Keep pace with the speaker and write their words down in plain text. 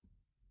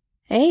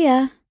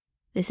Heya,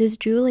 this is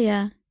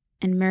Julia,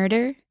 and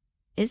murder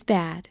is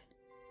bad.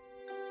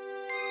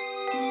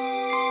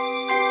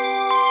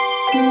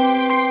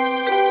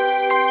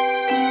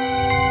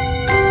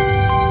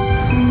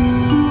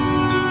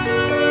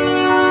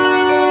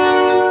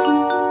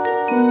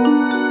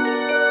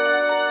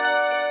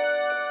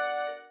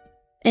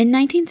 In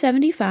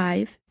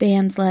 1975,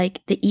 bands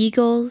like the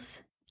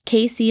Eagles,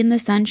 Casey and the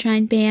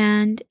Sunshine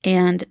Band,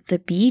 and the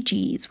Bee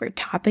Gees were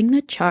topping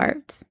the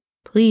charts.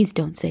 Please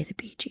don't say the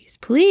Bee Gees.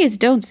 Please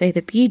don't say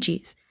the Bee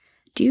Gees.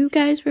 Do you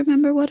guys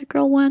remember What a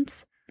Girl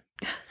Wants?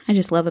 I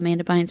just love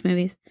Amanda Bynes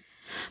movies.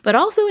 But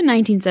also in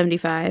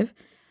 1975,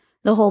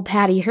 the whole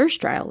Patty Hearst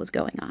trial was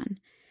going on.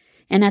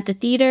 And at the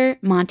theater,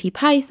 Monty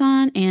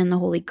Python and the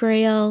Holy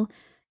Grail,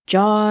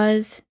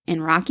 Jaws,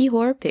 and Rocky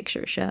Horror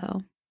Picture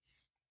Show.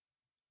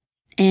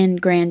 In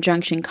Grand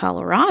Junction,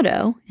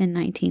 Colorado, in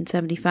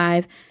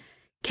 1975,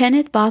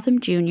 Kenneth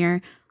Botham Jr.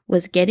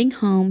 was getting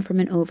home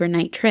from an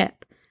overnight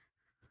trip.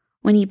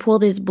 When he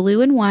pulled his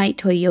blue and white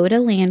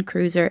Toyota Land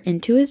Cruiser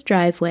into his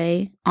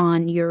driveway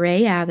on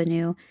Uray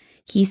Avenue,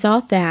 he saw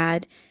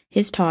Thad,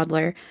 his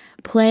toddler,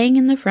 playing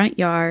in the front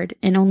yard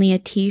in only a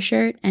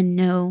t-shirt and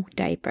no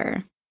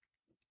diaper.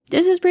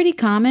 This is pretty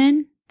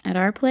common at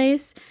our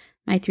place.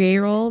 My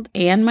 3-year-old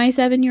and my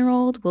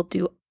 7-year-old will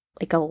do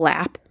like a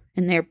lap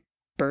in their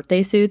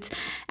birthday suits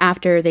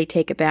after they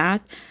take a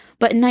bath.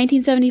 But in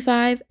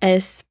 1975,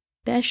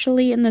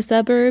 especially in the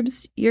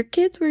suburbs, your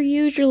kids were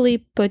usually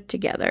put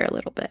together a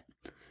little bit.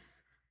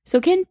 So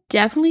Ken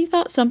definitely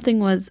thought something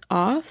was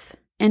off,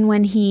 and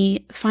when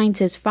he finds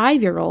his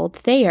 5-year-old,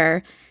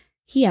 Thayer,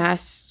 he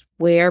asks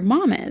where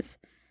Mom is.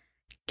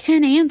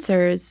 Ken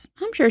answers,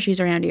 I'm sure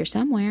she's around here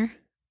somewhere.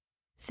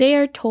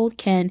 Thayer told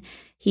Ken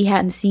he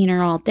hadn't seen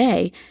her all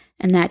day,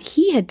 and that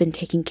he had been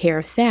taking care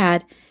of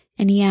Thad,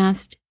 and he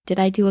asked, did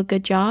I do a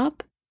good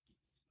job?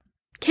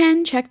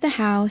 Ken checked the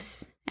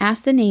house,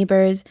 asked the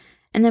neighbors,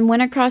 and then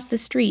went across the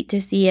street to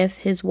see if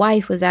his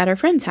wife was at her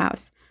friend's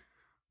house.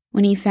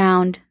 When he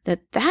found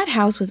that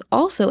house was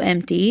also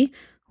empty,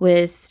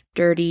 with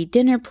dirty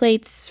dinner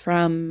plates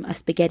from a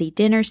spaghetti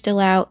dinner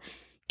still out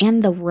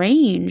and the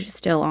range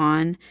still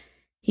on,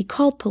 he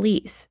called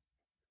police.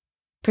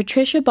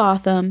 Patricia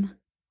Botham,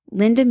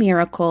 Linda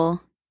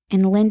Miracle,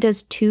 and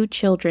Linda's 2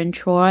 children,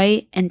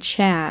 Troy and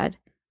Chad,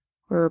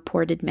 were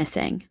reported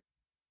missing.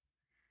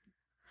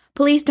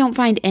 Police don't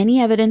find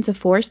any evidence of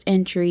forced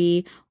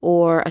entry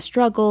or a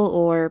struggle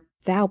or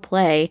foul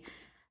play,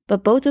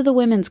 but both of the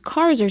women's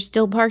cars are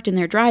still parked in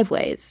their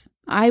driveways.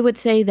 I would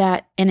say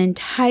that an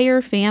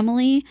entire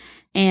family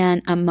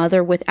and a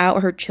mother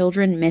without her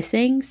children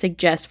missing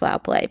suggests foul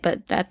play,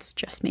 but that's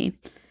just me.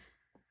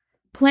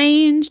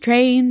 Planes,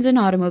 trains, and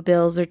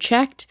automobiles are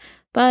checked,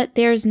 but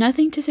there's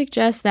nothing to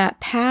suggest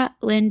that Pat,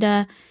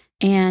 Linda,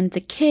 and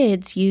the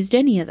kids used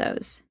any of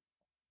those.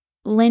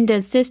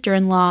 Linda's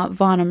sister-in-law,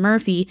 Vonna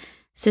Murphy,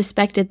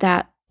 suspected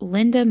that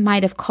Linda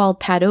might have called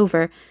Pat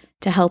over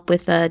to help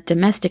with a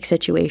domestic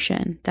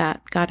situation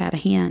that got out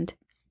of hand.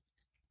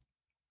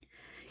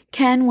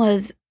 Ken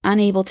was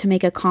unable to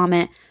make a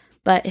comment,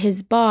 but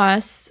his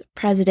boss,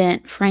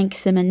 President Frank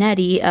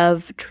Simonetti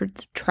of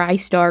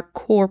TriStar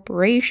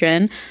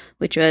Corporation,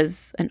 which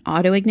was an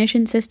auto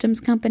ignition systems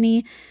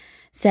company,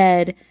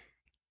 said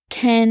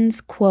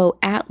Ken's, quote,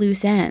 at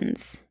loose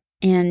ends,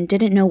 and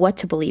didn't know what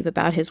to believe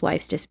about his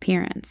wife's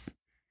disappearance.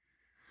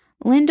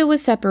 Linda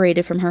was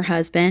separated from her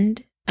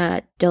husband,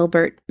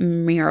 Delbert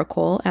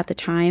Miracle, at the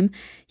time.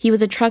 He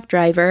was a truck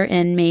driver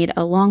and made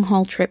a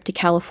long-haul trip to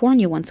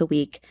California once a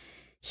week.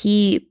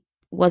 He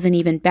wasn't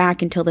even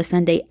back until the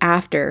Sunday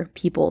after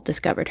people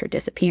discovered her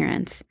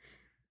disappearance.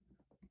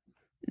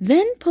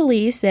 Then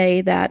police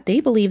say that they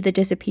believe the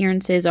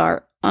disappearances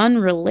are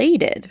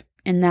unrelated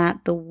and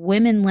that the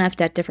women left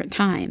at different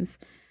times.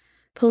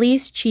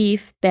 Police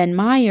Chief Ben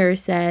Meyer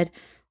said,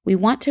 we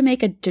want to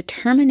make a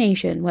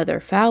determination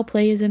whether foul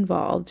play is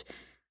involved,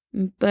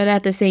 but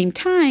at the same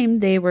time,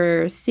 they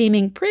were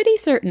seeming pretty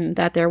certain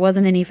that there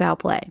wasn't any foul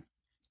play.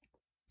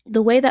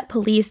 The way that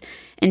police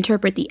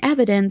interpret the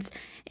evidence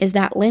is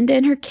that Linda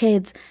and her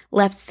kids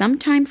left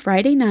sometime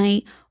Friday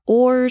night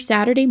or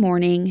Saturday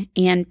morning,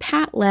 and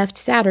Pat left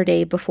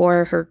Saturday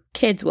before her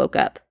kids woke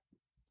up,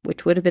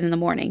 which would have been in the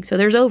morning. So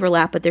there's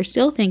overlap, but they're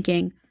still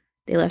thinking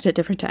they left at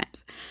different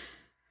times.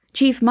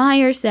 Chief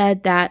Meyer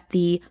said that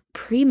the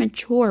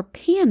premature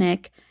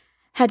panic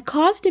had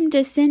caused him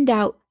to send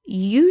out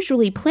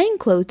usually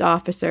plainclothes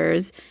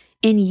officers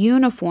in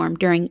uniform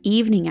during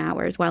evening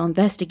hours while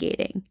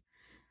investigating.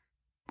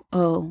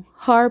 Oh,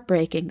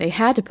 heartbreaking. They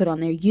had to put on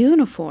their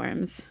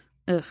uniforms.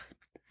 Ugh.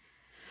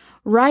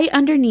 Right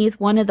underneath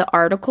one of the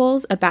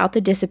articles about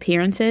the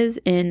disappearances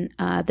in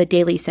the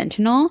Daily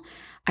Sentinel,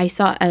 I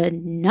saw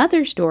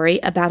another story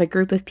about a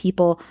group of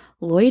people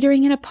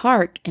loitering in a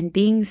park and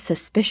being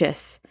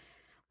suspicious.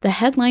 The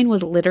headline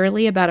was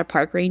literally about a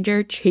park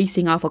ranger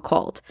chasing off a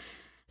cult.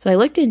 So I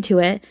looked into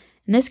it,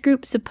 and this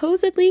group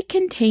supposedly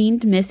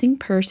contained missing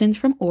persons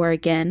from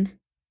Oregon,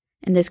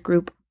 and this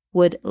group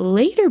would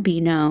later be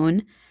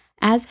known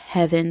as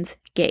Heaven's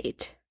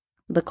Gate.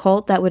 the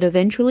cult that would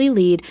eventually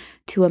lead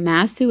to a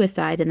mass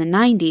suicide in the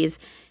 90s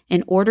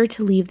in order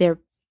to leave their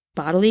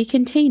bodily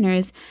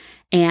containers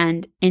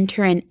and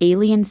enter an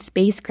alien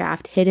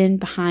spacecraft hidden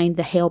behind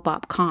the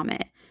Hale-Bopp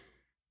comet.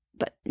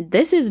 But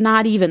this is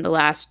not even the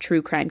last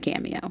true crime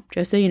cameo,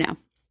 just so you know.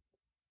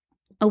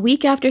 A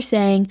week after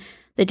saying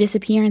the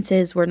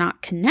disappearances were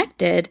not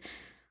connected,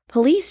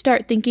 police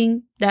start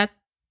thinking that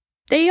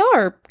they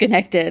are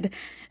connected.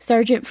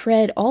 Sergeant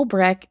Fred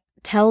Albrecht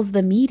tells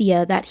the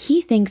media that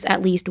he thinks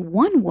at least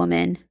one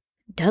woman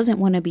doesn't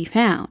want to be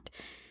found.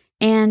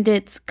 And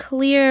it's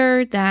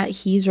clear that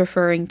he's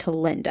referring to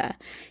Linda.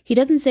 He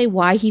doesn't say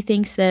why he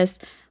thinks this,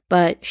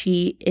 but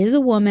she is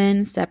a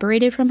woman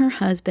separated from her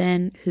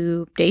husband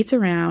who dates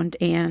around,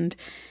 and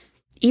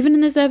even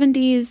in the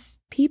 70s,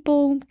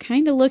 people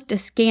kind of looked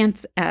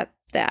askance at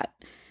that.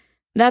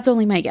 That's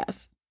only my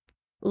guess.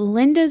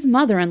 Linda's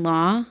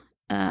mother-in-law,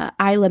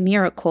 Isla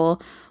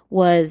Miracle,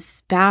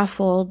 was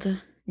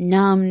baffled,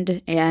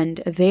 numbed,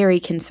 and very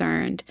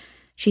concerned.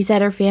 She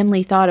said her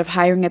family thought of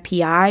hiring a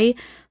PI,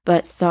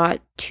 but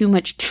thought too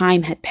much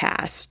time had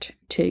passed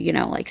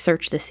to,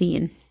 search the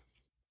scene.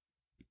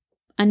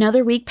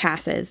 Another week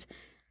passes,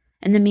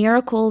 and the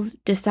Miracles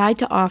decide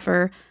to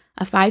offer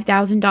a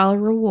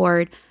 $5,000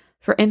 reward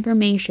for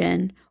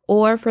information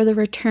or for the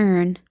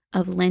return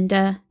of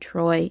Linda,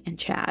 Troy, and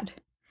Chad.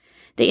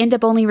 They end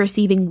up only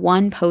receiving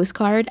one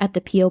postcard at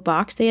the P.O.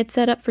 box they had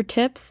set up for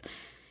tips.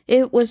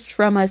 It was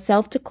from a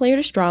self-declared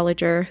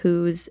astrologer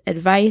whose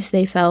advice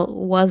they felt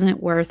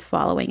wasn't worth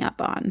following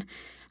up on.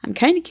 I'm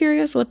kind of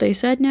curious what they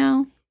said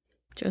now.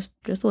 Just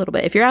a little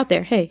bit. If you're out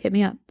there, hey, hit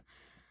me up.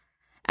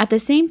 At the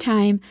same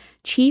time,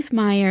 Chief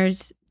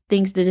Myers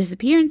thinks the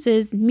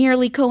disappearances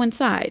merely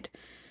coincide.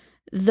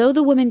 Though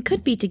the women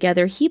could be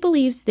together, he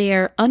believes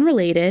they're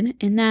unrelated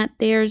in that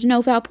there's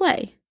no foul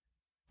play.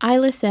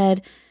 Isla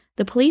said,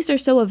 "The police are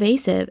so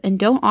evasive and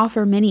don't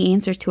offer many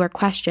answers to our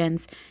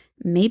questions.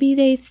 Maybe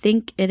they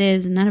think it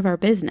is none of our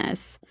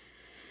business."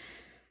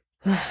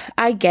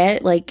 I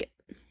get,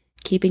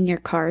 keeping your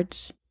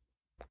cards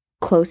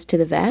close to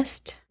the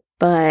vest,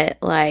 but,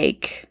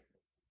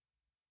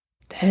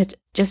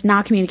 just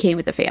not communicating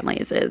with the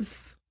families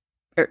is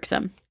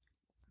irksome.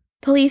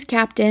 Police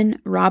Captain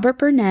Robert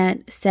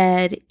Burnett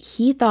said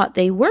he thought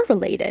they were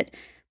related,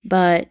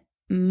 but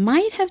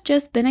might have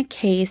just been a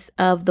case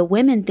of the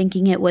women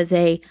thinking it was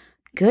a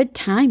good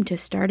time to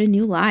start a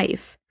new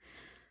life.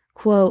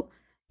 Quote,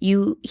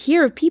 "You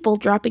hear of people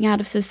dropping out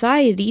of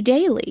society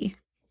daily."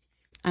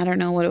 I don't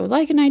know what it was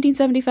like in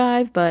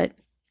 1975, but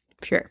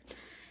sure.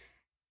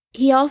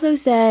 He also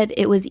said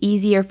it was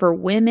easier for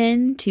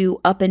women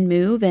to up and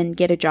move and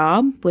get a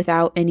job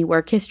without any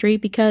work history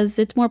because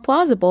it's more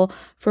plausible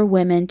for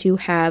women to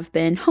have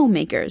been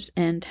homemakers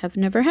and have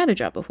never had a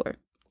job before.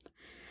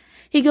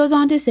 He goes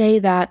on to say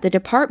that the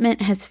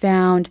department has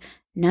found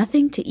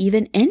nothing to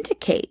even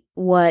indicate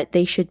what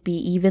they should be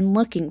even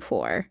looking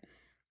for.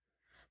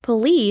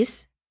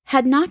 Police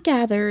had not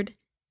gathered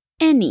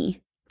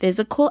any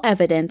physical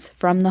evidence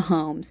from the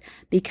homes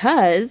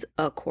because,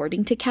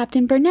 according to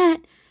Captain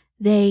Burnett,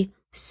 they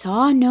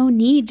saw no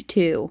need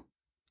to.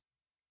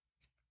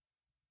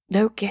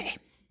 Okay.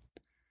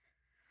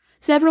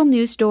 Several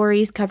news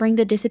stories covering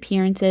the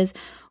disappearances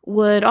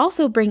would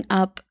also bring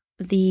up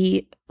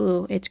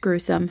it's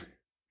gruesome,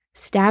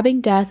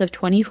 stabbing death of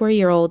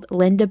 24-year-old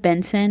Linda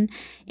Benson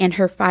and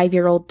her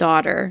 5-year-old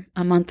daughter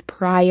a month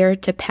prior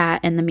to Pat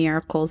and the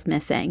Miracles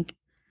missing.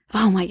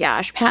 Oh my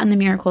gosh, Pat and the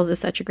Miracles is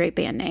such a great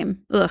band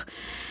name. Ugh.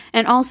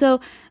 And also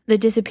the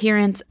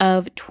disappearance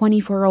of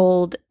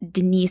 24-year-old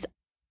Denise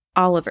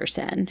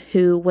Oliverson,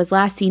 who was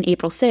last seen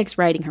April 6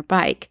 riding her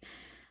bike.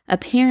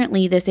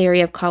 Apparently, this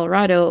area of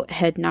Colorado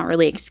had not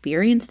really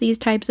experienced these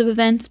types of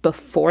events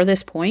before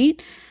this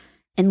point,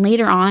 and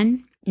later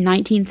on,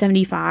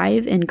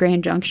 1975 in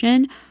Grand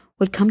Junction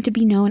would come to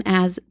be known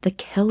as the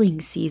killing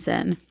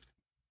season.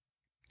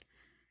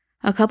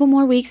 A couple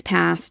more weeks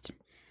passed,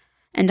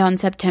 and on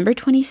September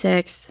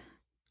 26th,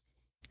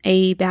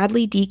 a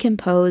badly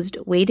decomposed,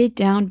 weighted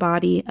down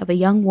body of a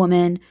young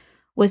woman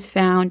was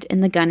found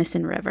in the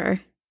Gunnison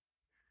River.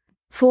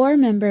 4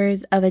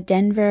 members of a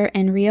Denver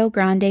and Rio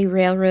Grande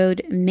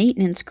Railroad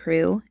maintenance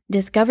crew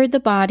discovered the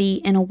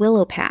body in a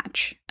willow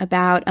patch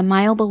about a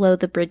mile below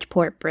the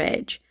Bridgeport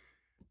Bridge.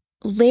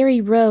 Larry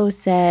Rowe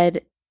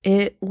said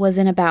it was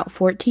in about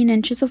 14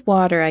 inches of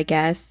water, I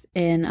guess,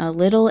 in a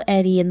little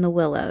eddy in the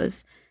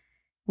willows.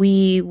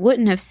 "We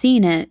wouldn't have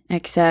seen it,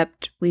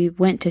 except we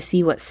went to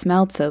see what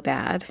smelled so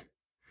bad."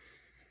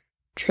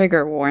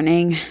 Trigger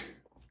warning.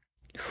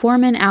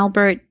 Foreman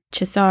Albert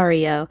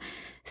Cesario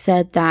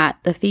said that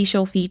the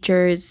facial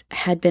features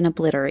had been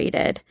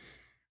obliterated,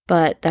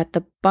 but that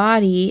the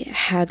body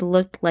had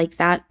looked like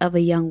that of a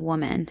young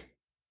woman.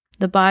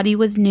 The body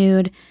was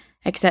nude,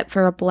 except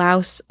for a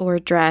blouse or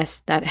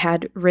dress that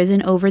had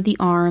risen over the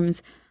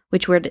arms,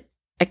 which were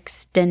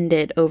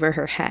extended over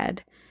her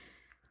head.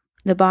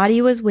 The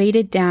body was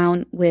weighted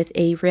down with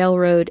a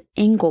railroad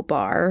angle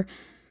bar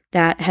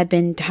that had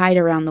been tied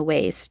around the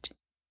waist.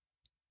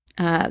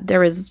 There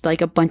was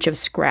like a bunch of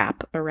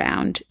scrap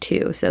around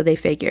too, so they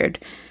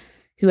figured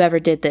whoever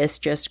did this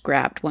just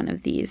grabbed one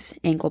of these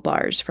ankle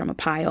bars from a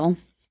pile.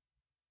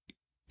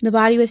 The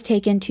body was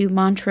taken to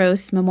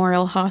Montrose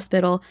Memorial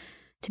Hospital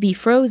to be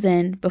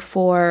frozen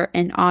before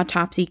an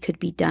autopsy could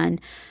be done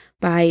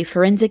by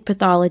forensic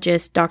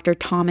pathologist Dr.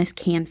 Thomas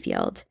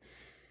Canfield.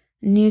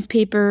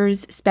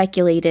 Newspapers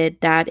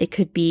speculated that it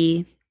could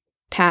be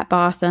Pat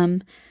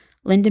Botham,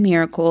 Linda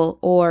Miracle,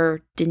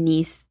 or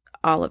Denise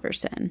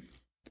Oliverson.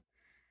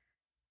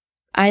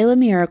 Isla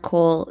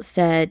Miracle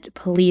said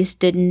police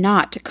did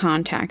not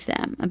contact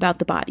them about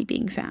the body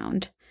being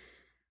found.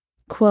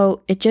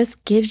 Quote, "It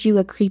just gives you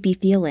a creepy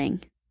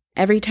feeling.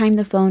 Every time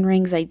the phone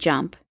rings, I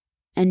jump.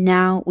 And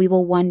now we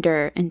will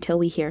wonder until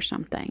we hear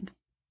something."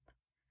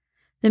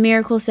 The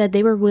Miracle said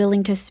they were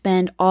willing to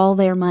spend all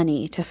their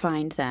money to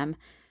find them.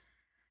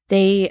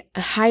 They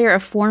hire a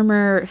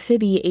former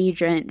Phoebe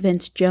agent,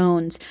 Vince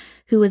Jones,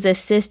 who was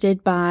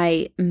assisted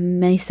by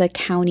Mesa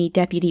County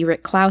Deputy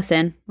Rick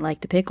Clausen,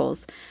 like the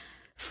pickles.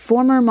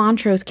 Former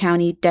Montrose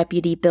County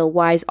Deputy Bill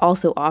Wise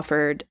also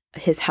offered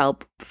his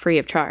help free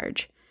of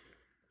charge.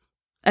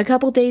 A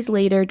couple days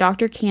later,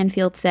 Dr.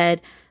 Canfield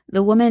said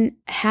the woman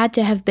had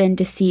to have been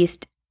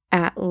deceased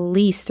at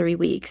least 3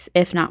 weeks,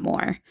 if not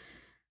more.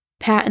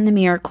 Pat and the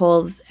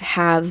Miracles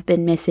have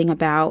been missing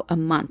about a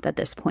month at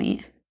this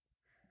point.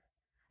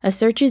 A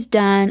search is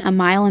done a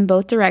mile in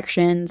both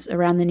directions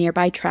around the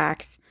nearby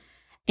tracks,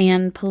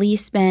 and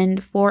police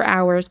spend 4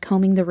 hours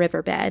combing the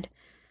riverbed.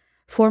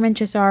 Foreman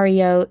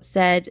Cesario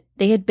said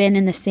they had been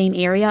in the same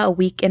area a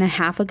week and a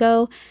half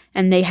ago,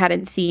 and they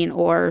hadn't seen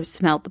or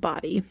smelled the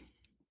body.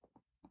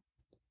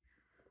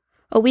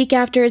 A week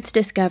after its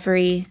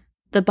discovery,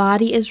 the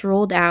body is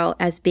ruled out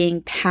as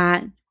being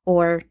Pat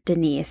or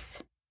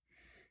Denise.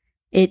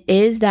 It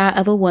is that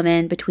of a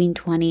woman between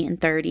 20 and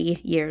 30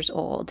 years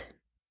old.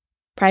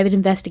 Private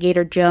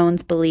investigator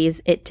Jones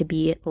believes it to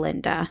be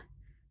Linda.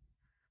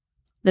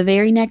 The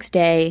very next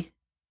day,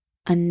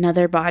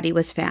 another body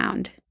was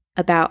found,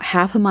 about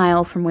half a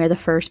mile from where the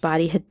first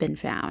body had been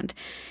found,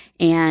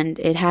 and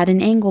it had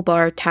an angle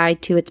bar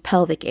tied to its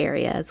pelvic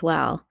area as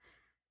well.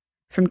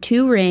 From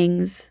 2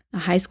 rings, a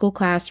high school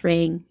class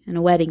ring, and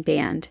a wedding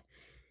band,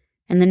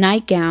 and the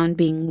nightgown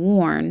being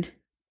worn,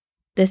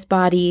 this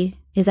body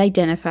is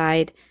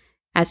identified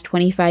as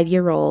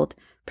 25-year-old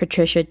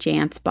Patricia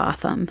Jance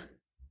Botham.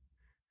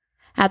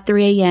 At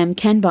 3 a.m.,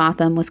 Ken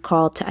Botham was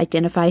called to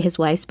identify his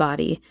wife's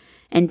body,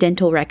 and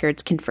dental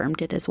records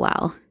confirmed it as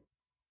well.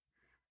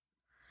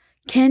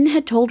 Ken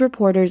had told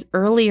reporters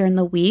earlier in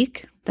the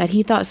week that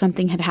he thought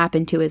something had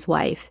happened to his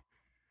wife.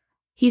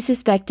 He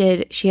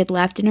suspected she had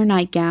left in her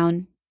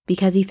nightgown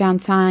because he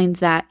found signs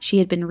that she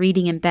had been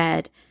reading in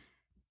bed.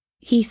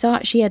 He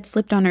thought she had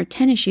slipped on her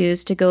tennis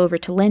shoes to go over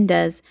to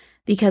Linda's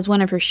because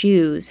one of her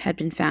shoes had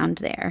been found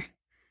there.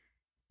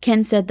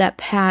 Ken said that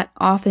Pat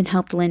often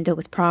helped Linda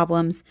with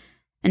problems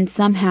and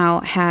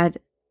somehow had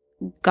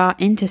got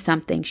into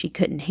something she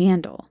couldn't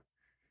handle.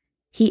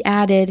 He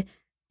added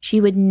she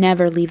would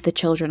never leave the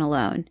children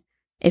alone.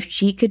 If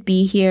she could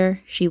be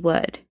here, she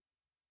would.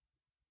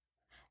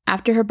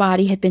 After her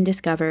body had been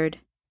discovered,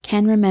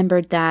 Ken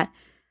remembered that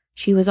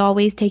she was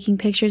always taking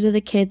pictures of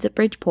the kids at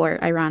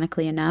Bridgeport,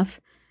 ironically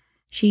enough.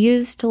 She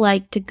used to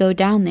like to go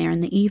down there in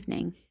the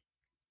evening.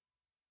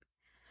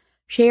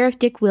 Sheriff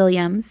Dick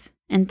Williams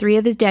and 3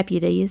 of his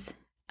deputies,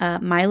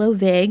 Milo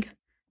Vigg,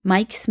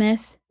 Mike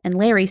Smith, and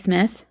Larry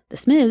Smith, the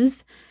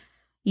Smiths,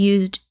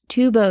 used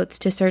 2 boats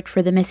to search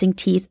for the missing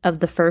teeth of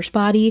the first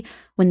body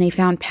when they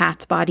found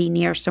Pat's body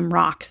near some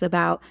rocks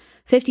about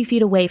 50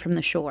 feet away from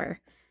the shore.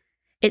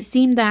 It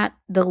seemed that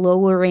the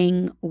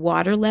lowering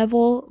water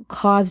level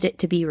caused it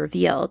to be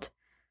revealed.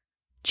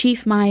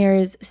 Chief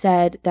Myers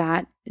said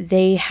that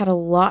they had a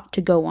lot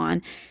to go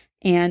on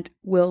and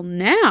will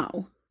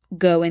now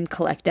go and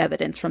collect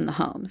evidence from the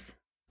homes.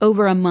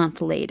 Over a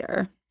month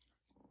later,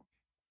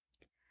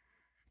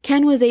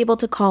 Ken was able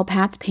to call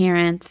Pat's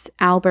parents,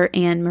 Albert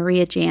and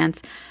Maria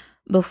Jance,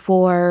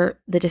 before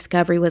the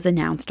discovery was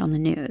announced on the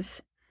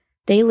news.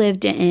 They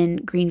lived in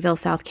Greenville,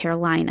 South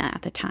Carolina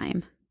at the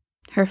time.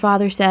 Her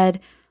father said,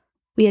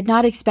 "We had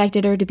not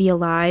expected her to be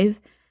alive,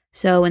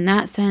 so in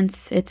that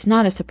sense, it's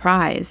not a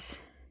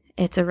surprise.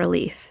 It's a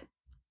relief."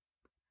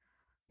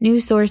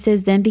 News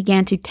sources then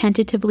began to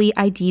tentatively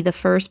ID the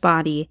first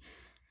body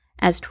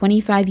as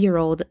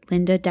 25-year-old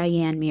Linda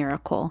Diane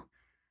Miracle.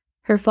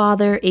 Her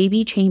father,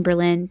 A.B.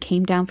 Chamberlain,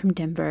 came down from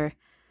Denver.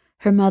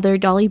 Her mother,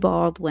 Dolly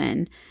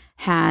Baldwin,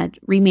 had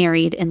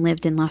remarried and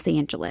lived in Los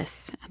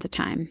Angeles at the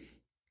time.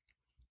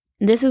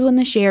 This is when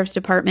the sheriff's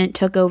department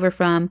took over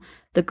from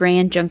the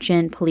Grand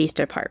Junction Police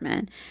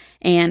Department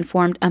and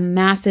formed a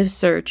massive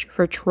search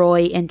for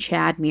Troy and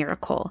Chad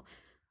Miracle.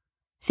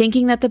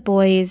 Thinking that the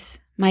boys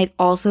might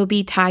also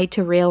be tied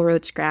to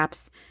railroad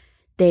scraps,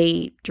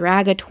 they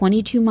drag a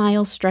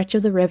 22-mile stretch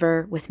of the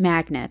river with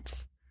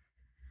magnets.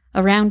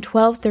 Around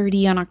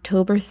 12:30 on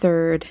October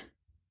 3rd,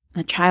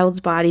 a child's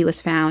body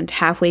was found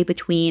halfway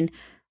between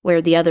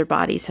where the other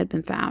bodies had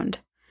been found.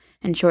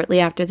 And shortly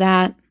after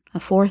that, a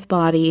 4th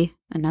body,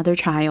 another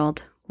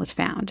child, was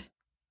found.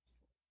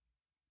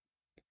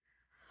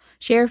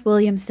 Sheriff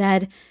Williams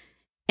said,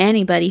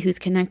 anybody who's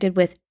connected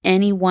with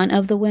any one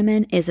of the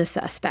women is a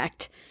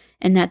suspect,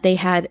 and that they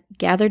had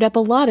gathered up a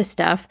lot of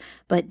stuff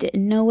but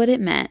didn't know what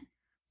it meant,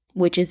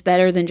 which is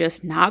better than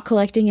just not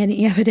collecting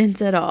any evidence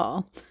at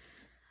all.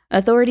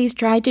 Authorities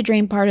tried to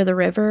drain part of the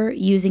river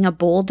using a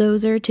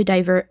bulldozer to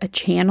divert a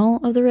channel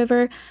of the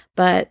river,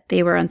 but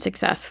they were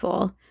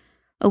unsuccessful.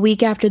 A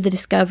week after the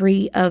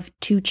discovery of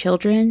 2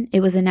 children,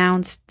 it was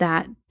announced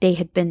that they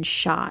had been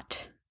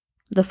shot.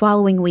 The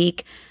following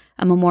week,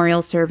 a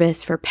memorial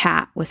service for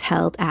Pat was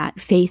held at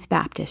Faith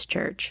Baptist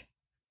Church.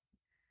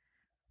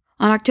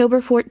 On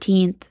October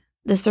 14th,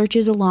 the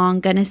searches along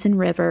Gunnison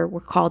River were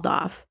called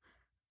off.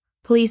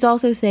 Police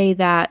also say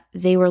that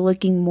they were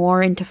looking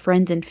more into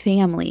friends and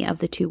family of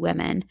the 2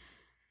 women.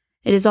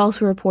 It is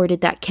also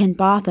reported that Ken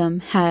Botham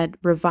had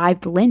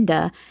revived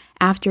Linda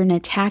after an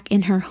attack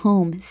in her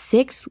home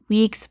 6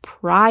 weeks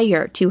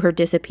prior to her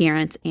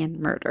disappearance and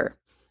murder.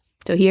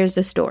 So here's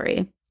the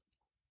story.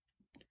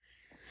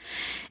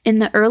 In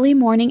the early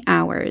morning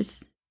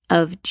hours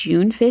of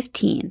June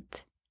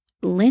 15th,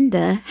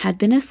 Linda had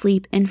been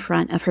asleep in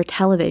front of her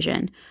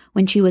television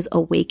when she was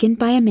awakened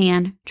by a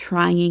man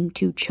trying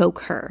to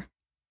choke her.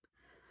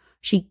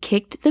 She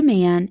kicked the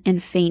man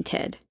and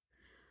fainted.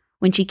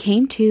 When she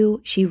came to,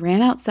 she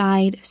ran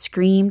outside,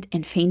 screamed,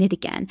 and fainted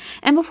again.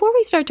 And before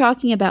we start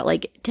talking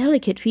about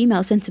delicate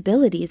female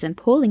sensibilities and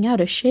pulling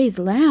out a chaise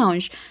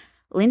lounge,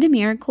 Linda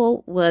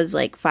Miracle was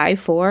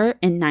 5'4"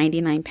 and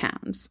 99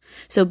 pounds.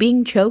 So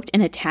being choked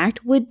and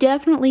attacked would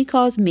definitely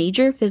cause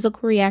major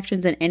physical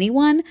reactions in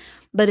anyone,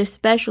 but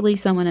especially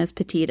someone as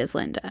petite as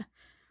Linda.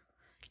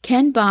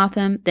 Ken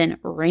Botham then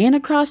ran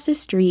across the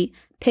street,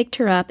 picked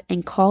her up,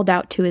 and called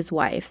out to his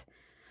wife.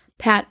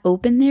 Pat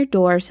opened their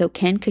door so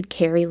Ken could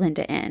carry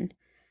Linda in.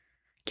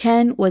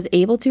 Ken was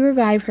able to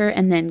revive her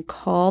and then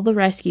call the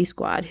rescue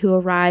squad, who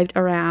arrived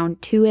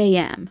around 2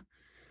 a.m.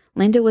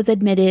 Linda was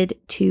admitted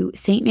to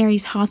St.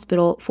 Mary's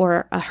Hospital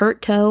for a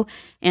hurt toe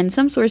and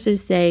some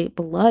sources say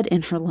blood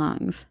in her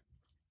lungs.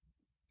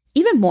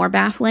 Even more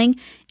baffling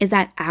is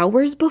that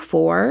hours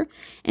before,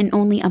 and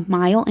only a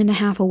mile and a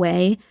half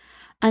away,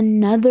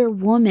 another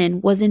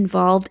woman was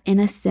involved in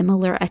a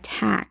similar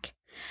attack.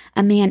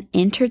 A man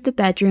entered the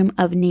bedroom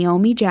of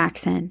Naomi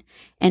Jackson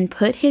and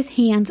put his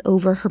hands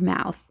over her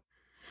mouth.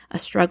 A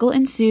struggle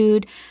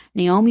ensued.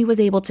 Naomi was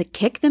able to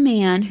kick the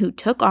man, who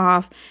took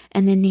off,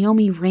 and then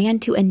Naomi ran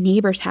to a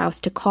neighbor's house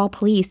to call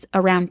police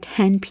around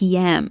 10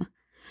 p.m.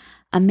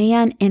 A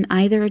man in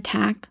either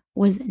attack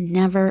was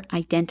never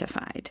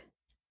identified.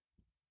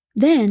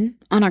 Then,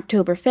 on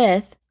October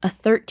 5th, a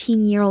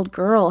 13-year-old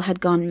girl had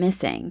gone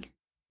missing.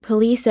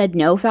 Police said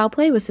no foul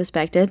play was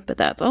suspected, but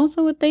that's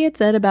also what they had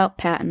said about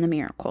Pat and the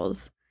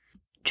Miracles.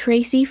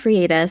 Tracy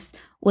Freitas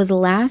was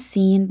last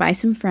seen by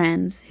some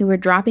friends who were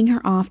dropping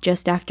her off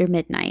just after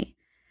midnight.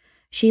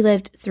 She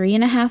lived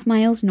 3.5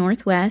 miles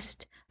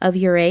northwest of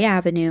Uray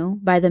Avenue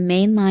by the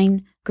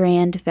mainline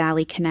Grand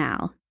Valley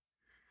Canal.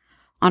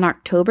 On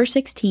October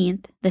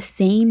 16th, the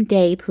same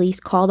day police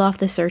called off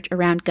the search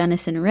around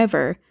Gunnison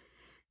River,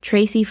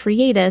 Tracy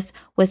Freitas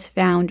was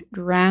found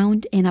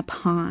drowned in a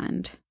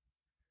pond.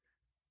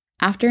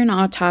 After an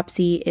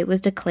autopsy, it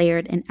was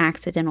declared an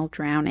accidental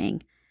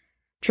drowning.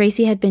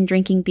 Tracy had been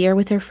drinking beer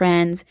with her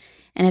friends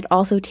and had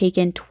also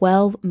taken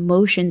 12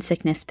 motion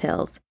sickness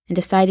pills and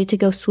decided to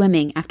go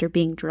swimming after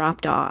being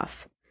dropped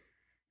off.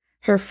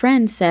 Her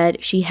friends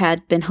said she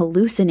had been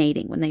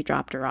hallucinating when they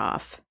dropped her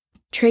off.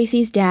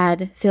 Tracy's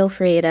dad, Phil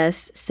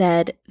Freitas,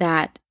 said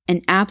that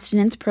an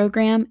abstinence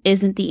program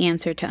isn't the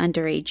answer to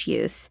underage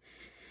use.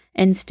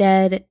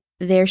 Instead,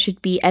 there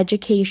should be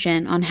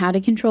education on how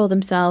to control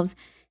themselves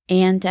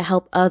and to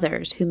help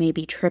others who may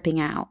be tripping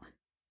out.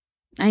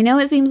 I know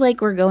it seems like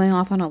we're going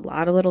off on a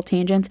lot of little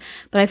tangents,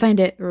 but I find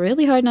it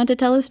really hard not to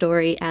tell a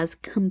story as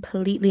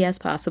completely as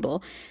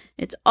possible.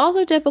 It's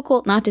also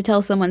difficult not to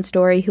tell someone's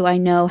story who I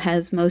know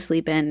has mostly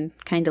been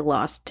kind of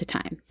lost to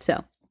time.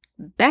 So,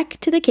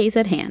 back to the case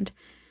at hand.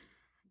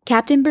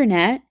 Captain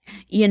Burnett,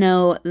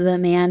 the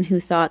man who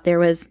thought there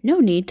was no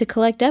need to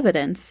collect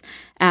evidence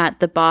at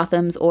the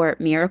Bothams or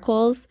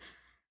Miracles,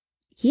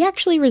 he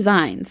actually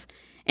resigns.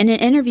 In an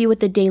interview with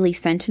the Daily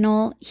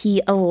Sentinel,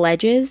 he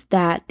alleges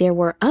that there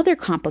were other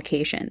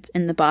complications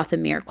in the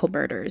Botham Miracle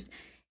murders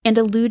and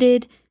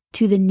alluded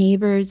to the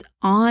neighbors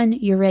on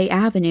Uray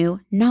Avenue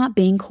not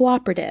being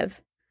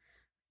cooperative.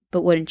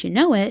 But wouldn't you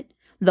know it,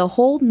 the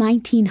whole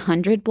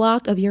 1900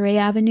 block of Uray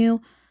Avenue,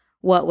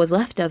 what was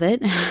left of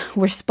it,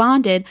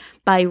 responded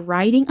by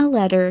writing a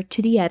letter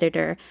to the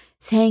editor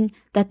saying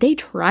that they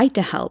tried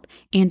to help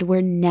and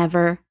were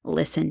never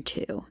listened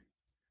to.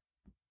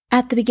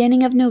 At the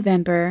beginning of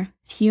November,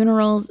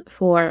 funerals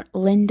for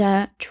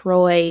Linda,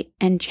 Troy,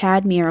 and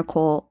Chad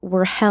Miracle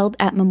were held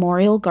at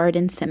Memorial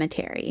Garden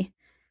Cemetery.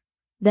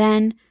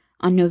 Then,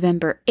 on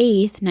November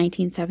 8th,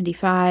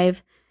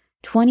 1975,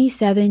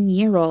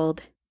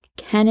 27-year-old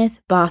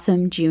Kenneth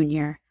Botham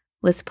Jr.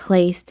 was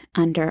placed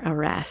under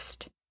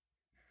arrest.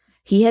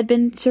 He had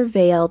been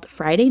surveilled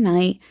Friday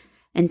night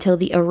until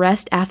the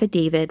arrest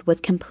affidavit was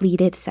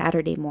completed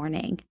Saturday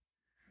morning.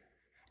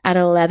 At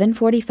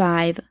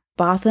 11:45,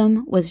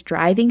 Botham was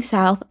driving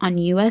south on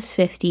US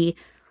 50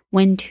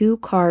 when two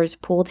cars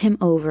pulled him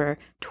over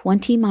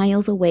 20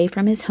 miles away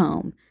from his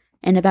home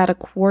and about a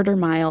quarter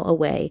mile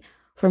away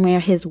from where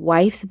his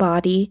wife's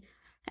body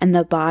and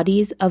the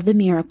bodies of the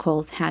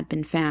Miracles had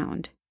been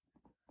found.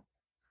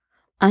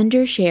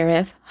 Under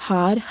Sheriff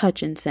Hod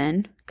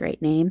Hutchinson,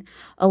 great name,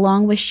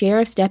 along with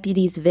Sheriff's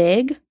deputies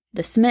Vig,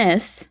 the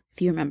Smiths,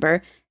 if you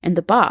remember, and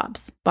the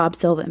Bobs, Bob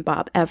Silva and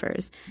Bob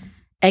Evers,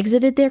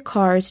 exited their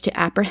cars to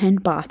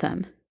apprehend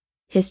Botham.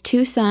 His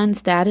two sons,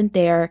 Thad and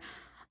Thayer,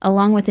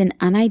 along with an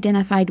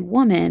unidentified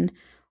woman,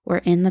 were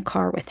in the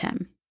car with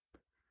him.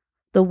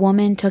 The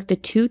woman took the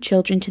two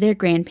children to their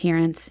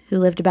grandparents, who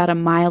lived about a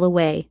mile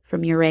away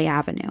from Uray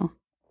Avenue.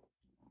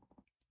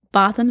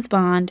 Botham's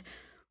bond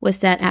was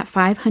set at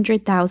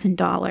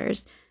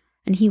 $500,000,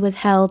 and he was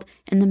held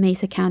in the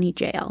Mesa County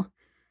Jail.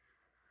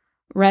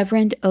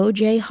 Reverend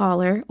O.J.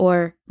 Holler,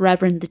 or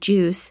Reverend the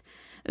Juice,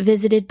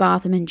 visited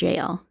Botham in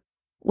jail.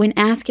 When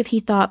asked if he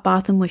thought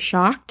Botham was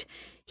shocked,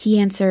 he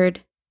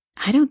answered,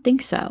 "I don't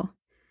think so."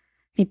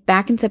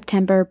 Back in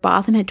September,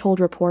 Botham had told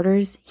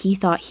reporters he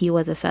thought he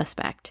was a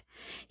suspect.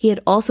 He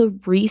had also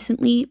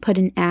recently put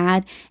an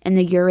ad in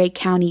the Uray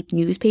County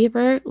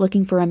newspaper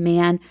looking for a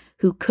man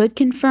who could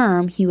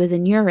confirm he was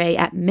in Uray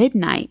at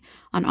midnight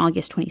on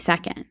August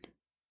 22nd.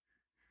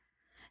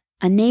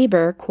 A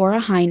neighbor, Cora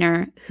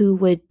Heiner, who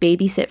would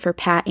babysit for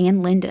Pat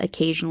and Linda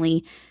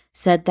occasionally,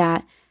 said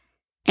that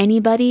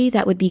anybody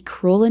that would be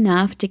cruel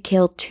enough to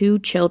kill two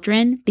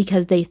children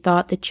because they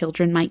thought the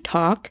children might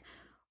talk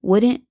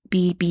wouldn't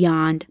be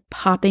beyond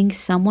popping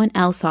someone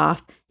else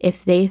off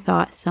if they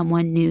thought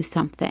someone knew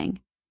something.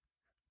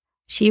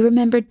 She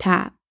remembered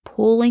Pat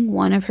pulling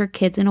one of her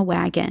kids in a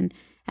wagon,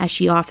 as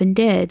she often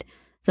did,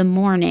 the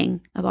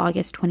morning of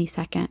August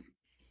 22nd.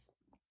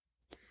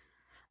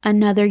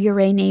 Another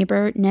Uray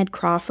neighbor, Ned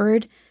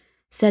Crawford,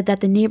 said that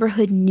the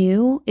neighborhood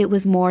knew it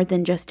was more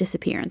than just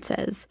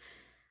disappearances.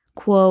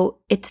 Quote,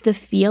 "It's the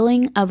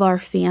feeling of our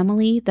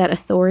family that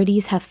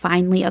authorities have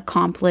finally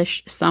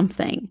accomplished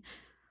something.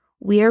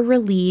 We're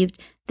relieved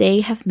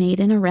they have made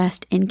an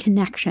arrest in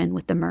connection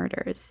with the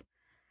murders."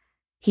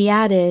 He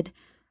added,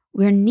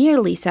 "We're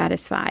nearly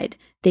satisfied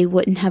they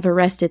wouldn't have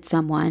arrested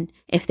someone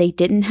if they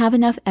didn't have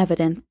enough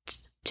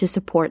evidence to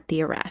support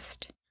the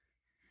arrest."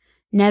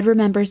 Ned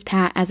remembers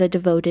Pat as a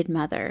devoted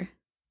mother.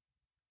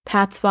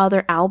 Pat's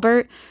father,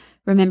 Albert,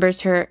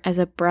 remembers her as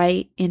a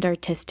bright and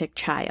artistic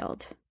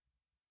child.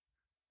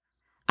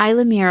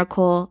 Isla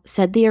Miracle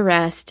said the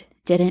arrest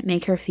didn't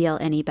make her feel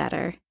any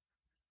better.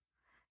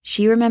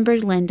 She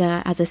remembers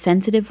Linda as a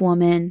sensitive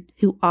woman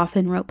who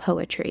often wrote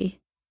poetry.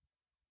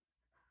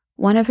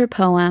 One of her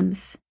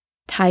poems,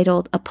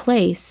 titled "A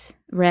Place,"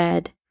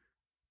 read,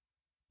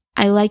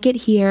 "I like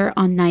it here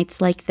on nights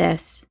like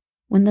this,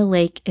 when the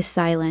lake is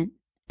silent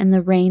and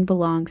the rain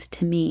belongs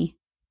to me.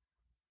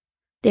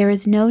 There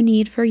is no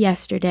need for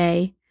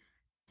yesterday,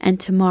 and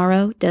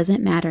tomorrow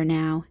doesn't matter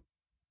now.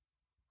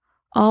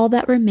 All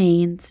that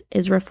remains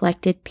is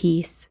reflected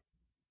peace,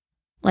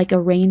 like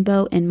a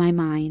rainbow in my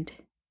mind.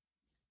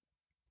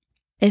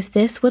 If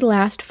this would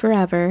last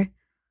forever,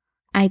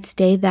 I'd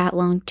stay that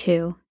long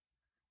too.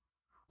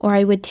 Or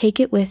I would take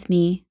it with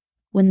me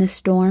when the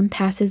storm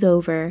passes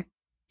over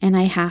and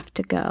I have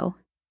to go.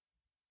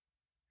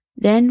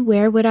 Then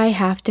where would I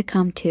have to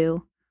come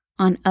to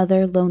on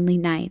other lonely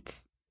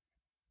nights?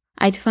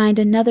 I'd find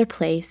another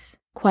place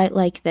quite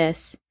like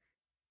this.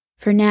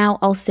 For now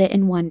I'll sit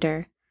and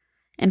wonder,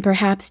 and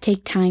perhaps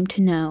take time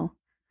to know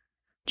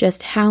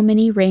just how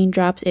many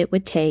raindrops it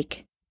would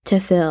take to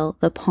fill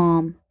the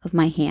palm of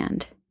my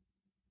hand."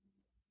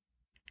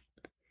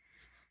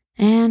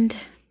 And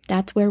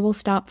that's where we'll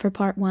stop for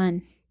part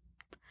 1.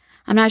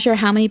 I'm not sure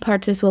how many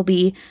parts this will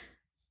be,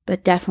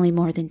 but definitely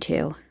more than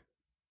 2.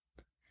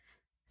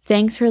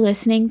 Thanks for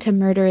listening to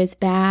Murder is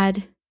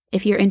Bad.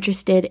 If you're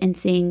interested in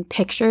seeing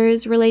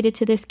pictures related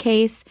to this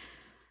case,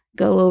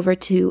 go over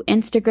to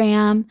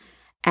Instagram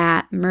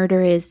at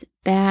Murder is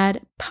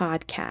Bad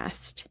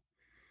Podcast.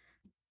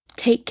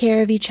 Take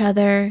care of each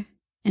other,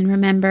 and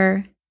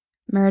remember,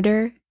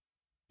 murder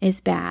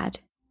is bad.